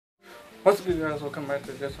What's good, guys? Welcome back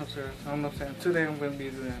to Just Serious. I'm not saying today I'm going to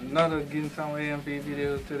be doing another Gintama AMV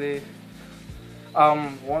video today.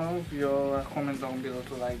 One of y'all comment down below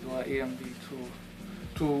to like do an AMV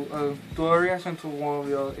to do a reaction to one of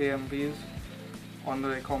your AMVs on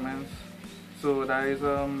the comments. So that is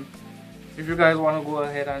if you guys want to go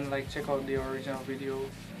ahead and like check out the original video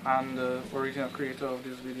and the original creator of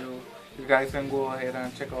this video, you guys can go ahead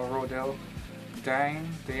and check out Rodell Dang.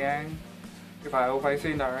 If I hope I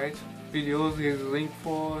say that right. Videos, his link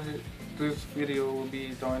for this video will be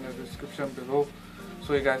down in the description below,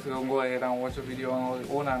 so you guys can go ahead and watch a video on all the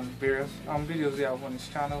own and various videos they have on his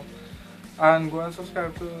channel, and go and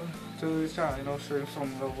subscribe to his channel, you know, show him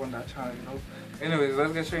some love on that channel, you know. Anyways,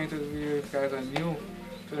 let's get straight into the video. If you guys are new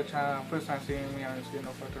to the channel, first time seeing me, and it's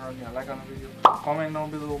enough to run me a like on the video, comment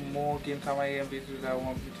down below more Gintama AMVs you guys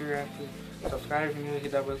want me to react to, subscribe if you're new,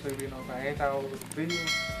 hit that bell so you know if I hit out the video.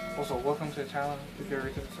 Also, welcome to the channel. If you're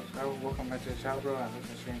ready to subscribe, welcome back to the channel, bro, and let's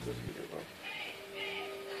get straight into this video, bro.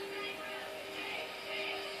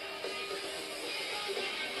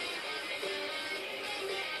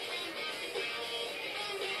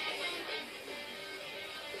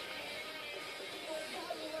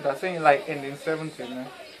 That thing like ending 17, man.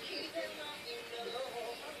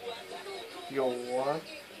 Yo, what?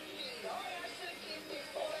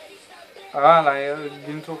 Like,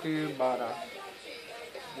 Gintoki Bada.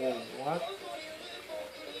 Whoa, what?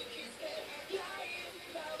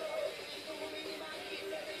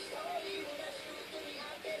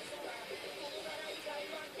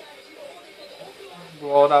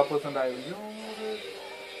 Bro, that person that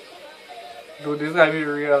yo, dude, this guy made me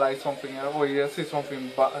realize something. Oh, yeah, see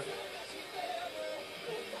something bad.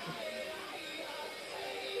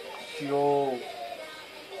 Yo.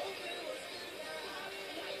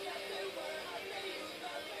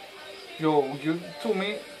 Yo, you to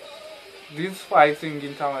me, these fights in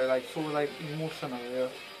Gintama are like so like emotional, yeah.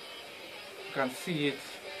 You can see it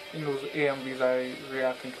in those AMVs I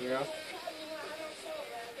reacting to, yeah.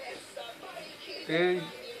 Hey,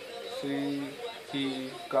 see,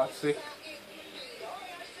 he got sick.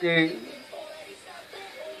 Hey,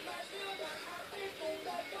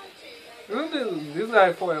 isn't this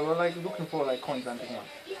guy forever like looking for like content, man?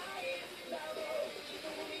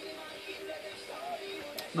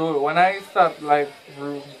 No, when I start like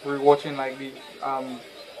rewatching like the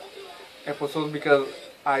episodes, because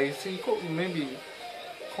I see maybe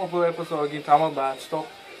couple episodes of Gintama bad stuff,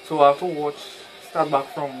 so I have to start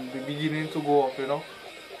back from the beginning to go up, you know.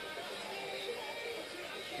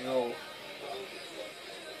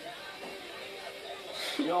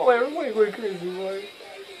 Yo, everybody going crazy, boy.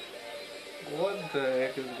 What the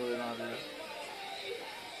heck is going on there?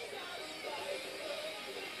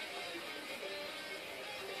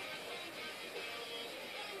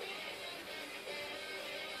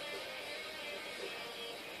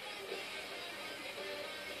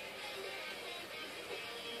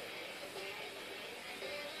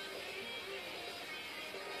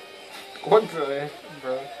 What the heck,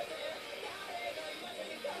 bro?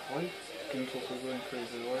 Why is Gintoki going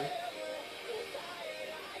crazy, boy?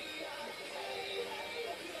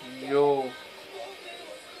 Yo.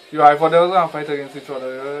 Yo, I thought they was gonna fight against each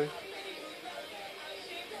other,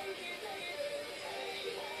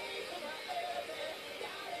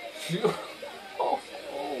 yo. Oh,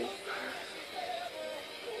 oh.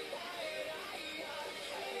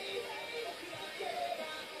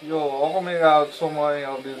 Yo, how come you got so many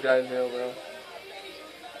of these guys here, bro?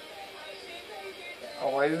 Oh,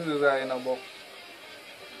 why is this guy in a box?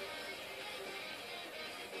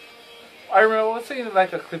 I remember I was seeing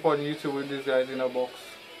like a clip on YouTube with these guys in a box.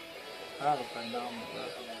 I have to find out,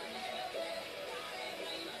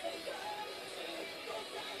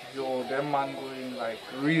 bro. Yo, them man going like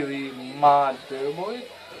really mad there, boy.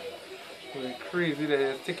 Going crazy.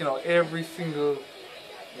 They're taking out every single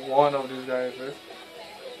one of these guys, right?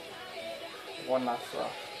 One last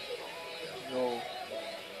shot. Yo.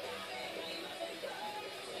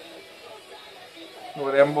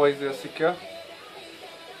 No, them boys are secure.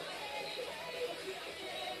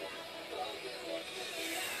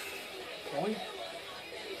 Boy.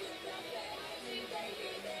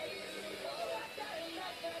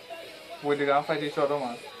 Wait, they gonna fight each other,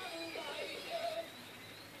 man.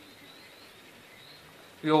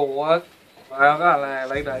 Yo, what? I got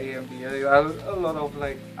like that AMV. You have a lot of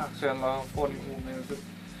like action, a lot of funny moments,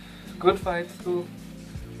 good fights too.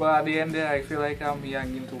 But at the end there, I feel like me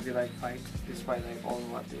and Gintoki like fight, despite like all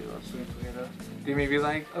what they were doing together. They may be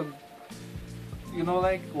like, you know,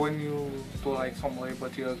 like when you do like somebody,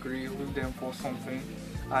 but you agree with them for something,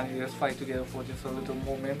 and you just fight together for just a little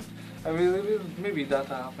moment. I mean, maybe that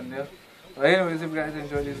happened there. But anyways, if you guys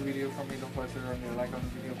enjoyed this video from me, don't forget to like on the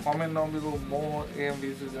video. Comment down below more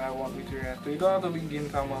AMVs that I want me to react to. You don't have to be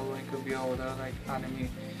Gintama, it could be all the like anime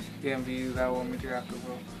AMVs that I want me to react to,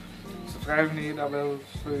 bro. Subscribe and hit that bell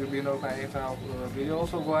so you'll be notified anytime I upload a video.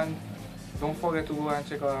 Also don't forget to go and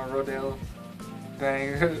check out Rodell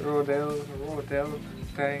thing, Rodell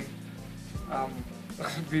thing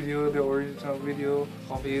video, the original video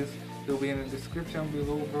of his. It'll be in the description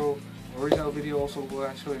below, bro. Original video. Also go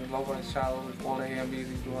and show him love on his channel with all the AMVs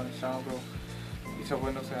he's doing on his channel, bro. It's a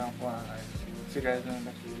window, say I'm fine. See you guys in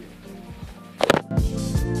the next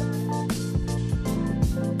video.